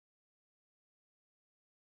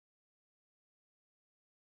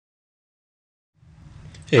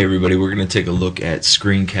Hey everybody, we're going to take a look at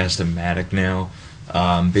Screencast-o-matic now.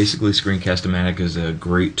 Basically, Screencast-o-matic is a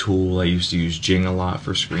great tool. I used to use Jing a lot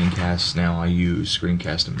for screencasts. Now I use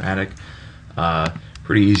Screencast-o-matic.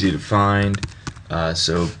 Pretty easy to find.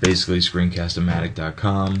 So basically,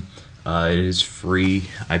 Screencast-o-matic.com. It is free.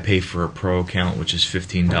 I pay for a pro account, which is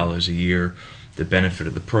 $15 a year. The benefit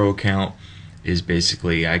of the pro account is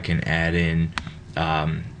basically I can add in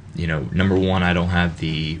number one, I don't have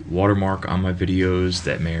the watermark on my videos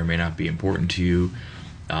that may or may not be important to you.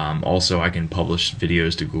 Also, I can publish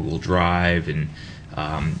videos to Google Drive,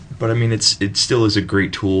 but I mean, it still is a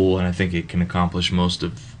great tool, and I think it can accomplish most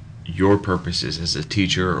of your purposes as a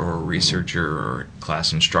teacher or a researcher or a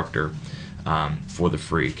class instructor for the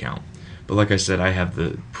free account. But like I said, I have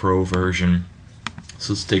the pro version,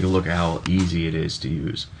 so let's take a look at how easy it is to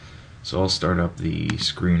use. So I'll start up the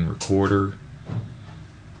screen recorder.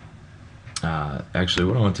 Actually,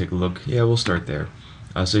 what I want to take a look, we'll start there.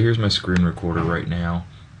 So here's my screen recorder right now.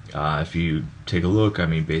 If you take a look, I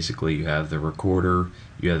mean, basically you have the recorder,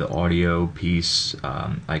 you have the audio piece.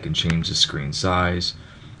 I can change the screen size.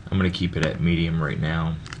 I'm going to keep it at medium right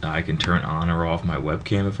now. I can turn on or off my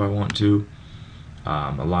webcam if I want to.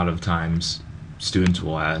 A lot of times students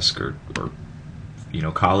will ask, or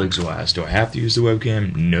colleagues will ask, do I have to use the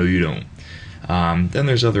webcam? No, you don't. Then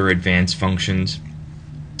there's other advanced functions.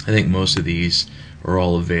 I think most of these are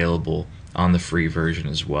all available on the free version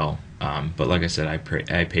as well. But like I said, I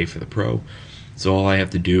pay for the pro. So all I have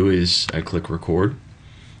to do is I click record.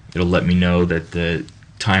 It'll let me know that the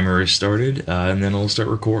timer is started, and then it'll start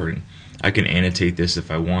recording. I can annotate this if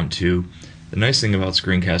I want to. The nice thing about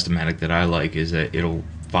Screencast-o-matic that I like is that it'll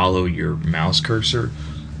follow your mouse cursor,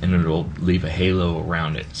 and it'll leave a halo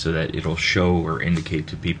around it so that it'll show or indicate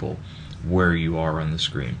to people where you are on the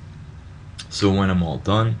screen. So when I'm all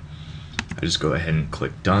done, I just go ahead and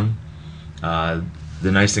click done. The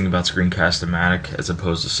nice thing about Screencast-o-matic, as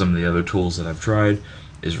opposed to some of the other tools that I've tried,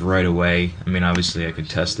 is right away. I mean, obviously I could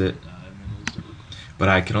test it, but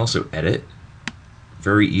I can also edit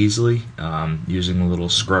very easily. Using a little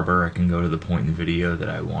scrubber, I can go to the point in the video that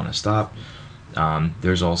I want to stop.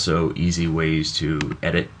 There's also easy ways to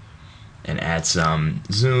edit and add some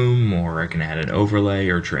zoom, or I can add an overlay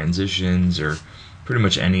or transitions, or pretty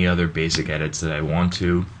much any other basic edits that I want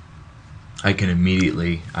to. I can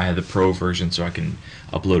immediately, I have the pro version, so I can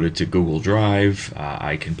upload it to Google Drive.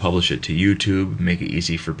 I can publish it to YouTube, make it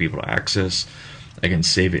easy for people to access. I can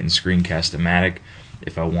save it in Screencast-o-matic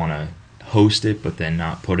if I want to host it but then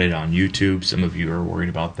not put it on YouTube. Some of you are worried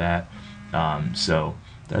about that. So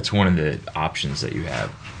that's one of the options that you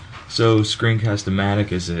have. So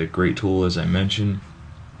Screencast-o-matic is a great tool, as I mentioned.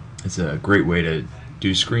 It's a great way to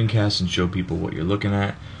do screencasts and show people what you're looking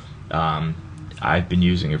at. I've been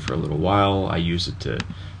using it for a little while. I use it to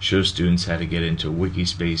show students how to get into wiki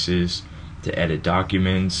spaces, to edit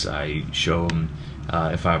documents. I show them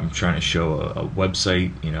if I'm trying to show a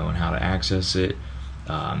website, and how to access it.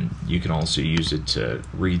 You can also use it to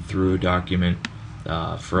read through a document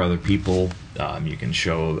for other people. You can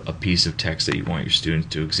show a piece of text that you want your students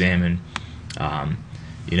to examine.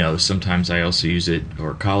 Sometimes I also use it,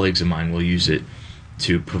 or colleagues of mine will use it,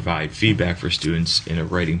 to provide feedback for students in a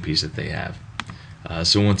writing piece that they have.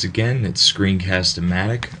 So once again, it's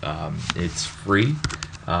Screencast-o-matic. It's free.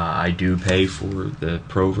 I do pay for the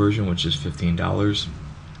pro version, which is $15.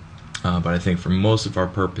 But I think for most of our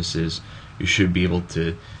purposes, you should be able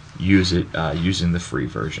to use it using the free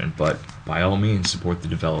version. But by all means, support the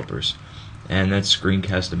developers. And that's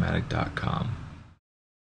Screencast-o-matic.com.